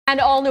And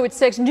all new at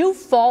 6, new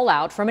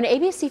fallout from an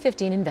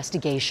ABC15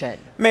 investigation.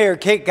 Mayor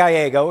Kate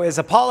Gallego is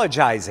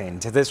apologizing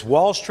to this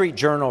Wall Street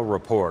Journal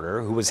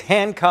reporter who was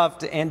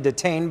handcuffed and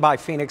detained by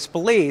Phoenix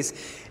police.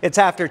 It's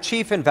after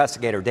Chief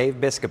Investigator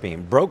Dave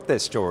Biscobine broke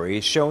this story,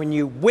 showing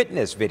you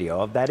witness video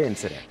of that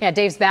incident. Yeah,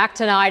 Dave's back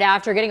tonight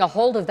after getting a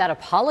hold of that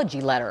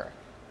apology letter.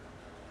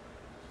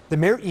 The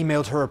mayor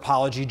emailed her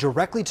apology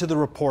directly to the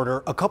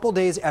reporter a couple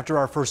days after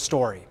our first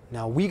story.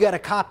 Now, we got a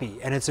copy,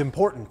 and it's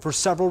important for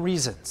several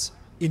reasons.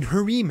 In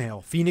her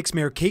email, Phoenix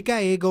Mayor Kate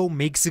Gallego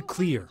makes it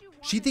clear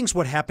she thinks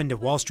what happened to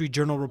Wall Street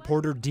Journal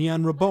reporter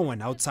Dion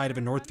Rabowen outside of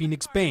a North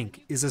Phoenix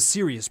bank is a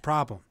serious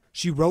problem.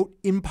 She wrote,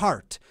 in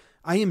part,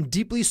 "I am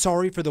deeply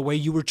sorry for the way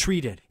you were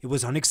treated. It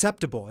was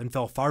unacceptable and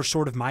fell far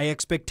short of my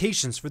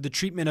expectations for the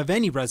treatment of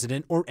any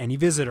resident or any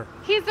visitor."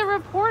 He's a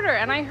reporter,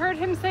 and I heard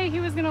him say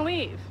he was going to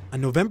leave. On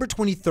November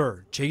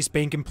 23rd, Chase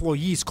Bank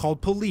employees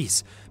called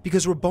police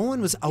because Rabowen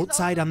was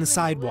outside on the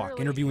sidewalk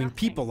interviewing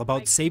people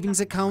about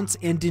savings accounts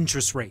and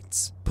interest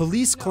rates.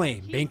 Police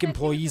claim bank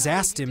employees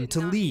asked him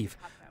to leave,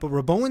 but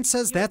Rabowen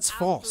says that's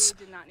false.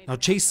 Now,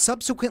 Chase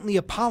subsequently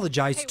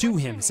apologized to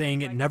him,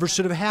 saying it never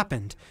should have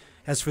happened.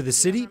 As for the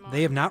city,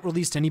 they have not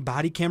released any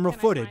body camera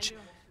footage.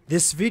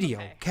 This video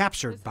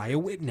captured by a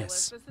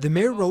witness. The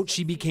mayor wrote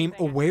she became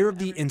aware of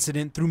the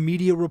incident through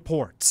media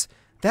reports.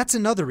 That's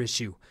another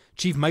issue.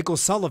 Chief Michael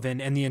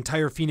Sullivan and the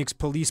entire Phoenix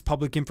Police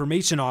Public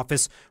Information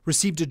Office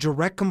received a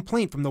direct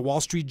complaint from the Wall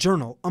Street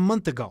Journal a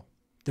month ago.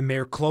 The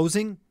mayor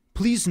closing,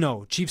 "Please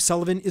know Chief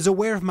Sullivan is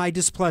aware of my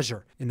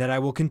displeasure and that I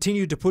will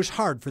continue to push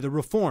hard for the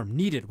reform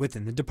needed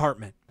within the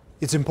department."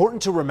 It's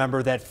important to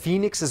remember that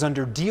Phoenix is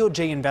under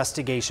DOJ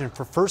investigation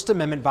for First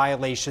Amendment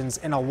violations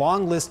and a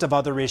long list of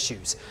other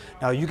issues.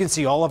 Now, you can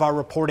see all of our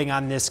reporting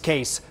on this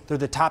case. They're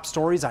the top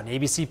stories on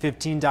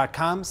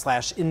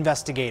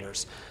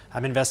abc15.com/investigators.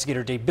 I'm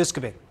investigator Dave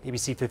Biscobine,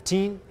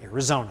 ABC15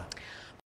 Arizona.